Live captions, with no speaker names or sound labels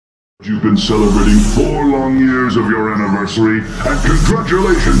You've been celebrating 4 long years of your anniversary, and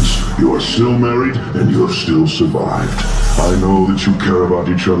congratulations! You are still married, and you have still survived. I know that you care about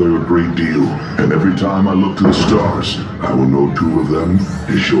each other a great deal, and every time I look to the stars, I will know 2 of them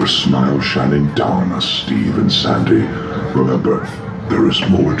is your smile shining down on us, Steve and Sandy. Remember, there is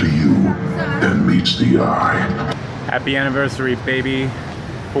more to you than meets the eye. Happy anniversary, baby.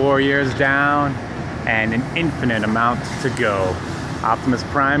 4 years down, and an infinite amount to go. Optimus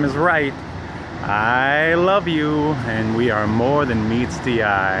Prime is right. I love you, and we are more than meets the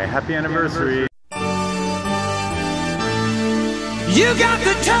eye. Happy anniversary. You got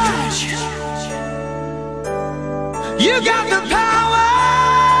the touch. You got the power.